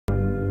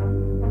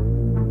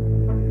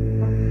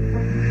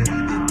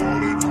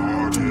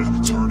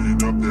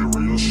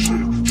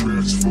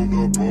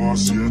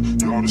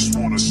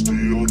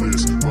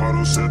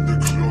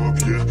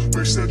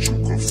bass that you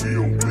can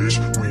feel, bitch.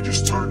 We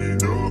just turn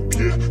it up,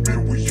 yeah,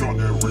 man, we on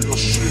that real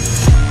shit.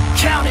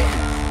 Count it,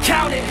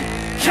 count it,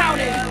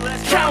 count it,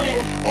 count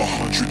it.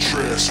 100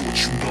 tracks, what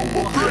you know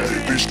about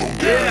it, bitch, don't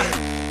get it.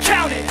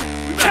 Count it,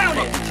 count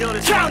it, count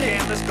it,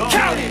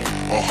 count it.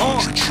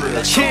 100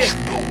 tracks, what you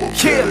know about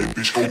it,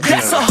 bitch, go get it.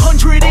 That's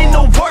 100 in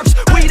the works.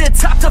 We the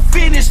top to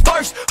finish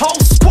first. Whole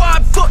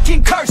squad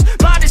fucking cursed.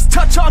 Midas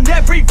touch on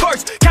every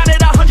verse.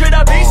 Counted 100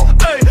 a piece,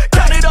 ayy.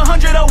 Counted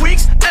 100 a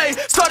weeks, ayy.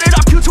 Started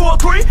off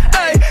Q203,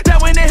 ayy.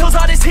 Now in the hills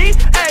all this heat,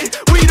 ayy.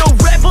 We the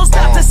rebels,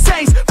 not the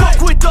saints.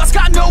 Fuck with us,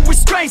 got no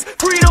restraints.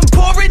 Freedom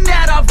pouring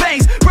out our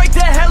veins. Break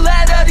the hell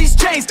out of these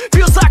chains.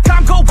 Feels like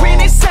I'm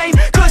going insane,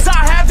 cause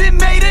I haven't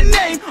made a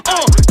name.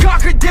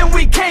 Conquered, then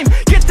we came.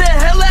 Get the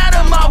hell out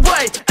of my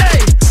way,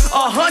 ayy.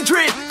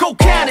 100, go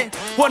count it.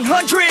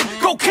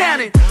 100, go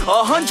count it.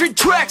 100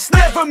 tracks,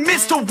 never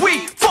missed a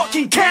week.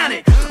 Fucking count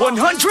it.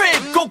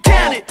 100, go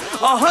count it.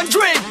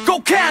 100,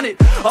 go count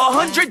it.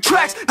 100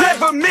 tracks,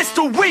 never missed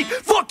a week.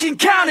 Fucking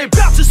count it.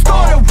 About to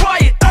start a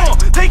riot.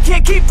 They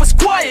can't keep us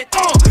quiet.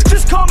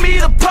 Just call me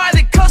the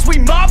pilot, cause we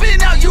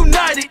mobbing out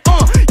united.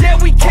 Yeah,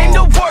 we came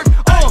to work.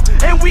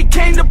 And we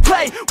came to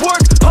play.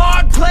 Work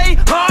hard, play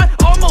hard,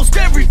 almost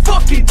every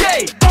fucking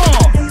day.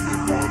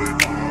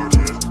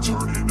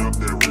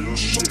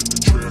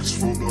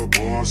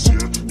 Bars,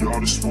 yeah,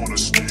 y'all just wanna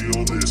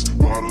steal this.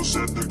 Bottles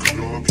at the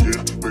club,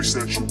 yeah, bass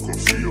that you can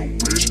feel,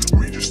 bitch.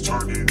 We just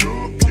turn it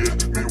up, yeah,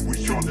 man, we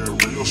on that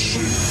real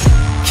shit.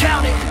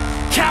 Count it,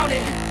 count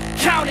it,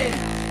 count it,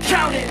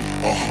 count it.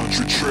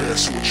 100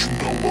 tracks, what you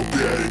know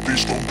about it,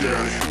 bitch, don't get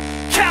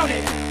it. Count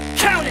it,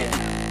 count it,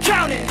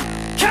 count it,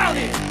 count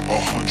it.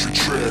 100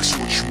 tracks,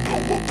 what you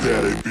know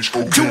about it, bitch,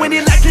 go get it. Doing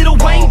it like Lil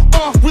Wayne,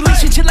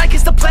 releasing shit like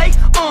it's the play,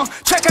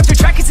 track after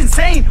track, it's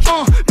insane,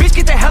 bitch,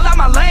 get the hell out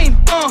my lane,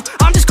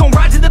 I'm just gon'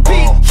 ride to the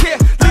beat, yeah,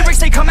 lyrics,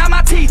 they come out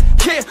my teeth,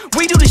 yeah,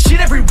 we do this shit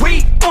every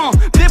week,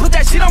 then put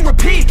that shit on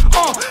repeat,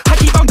 I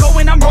keep on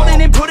going, I'm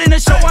rolling and putting a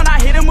show on, I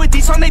hit them with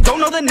each song, they don't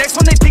know the next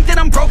one, they think that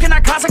I'm broken,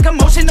 I cause a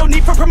commotion, no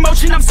need for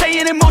promotion, I'm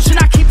staying in motion,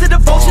 I keep the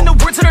devotion, the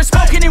words that are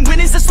spoken, and win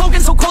is the slogan,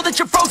 so cold that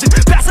you're frozen,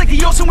 fast like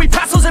the ocean, we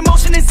pass those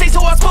emotions and stay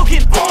so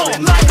outspoken,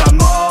 like I'm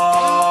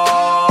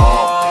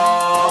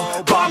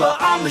Obama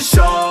on the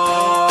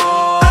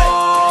show,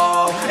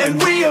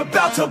 and we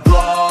about to blow,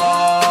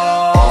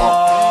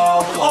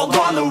 all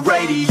on the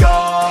radio.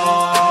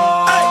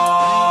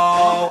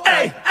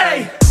 Hey,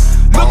 hey,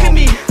 look at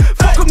me,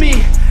 fuck with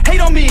me,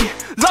 hate on me,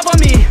 love on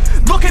me.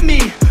 Look at me,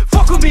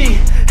 fuck with me,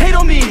 hate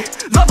on me,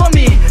 love on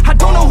me. I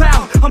don't know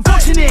how I'm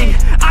functioning,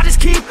 I just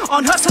keep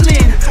on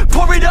hustling.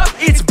 Pour it up,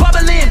 it's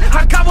bubbling.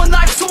 I got one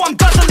life, so I'm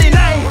guzzling.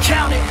 Hey,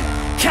 count it,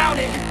 count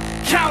it,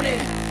 count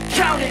it,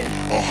 count it.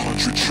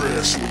 100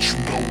 tracks, what you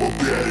know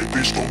about it,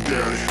 bitch, don't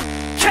get it.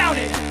 Count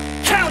it,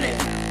 count it,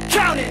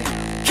 count it,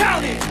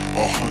 count it.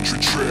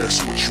 100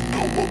 tracks, what you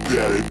know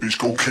about it, bitch,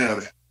 go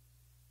count it.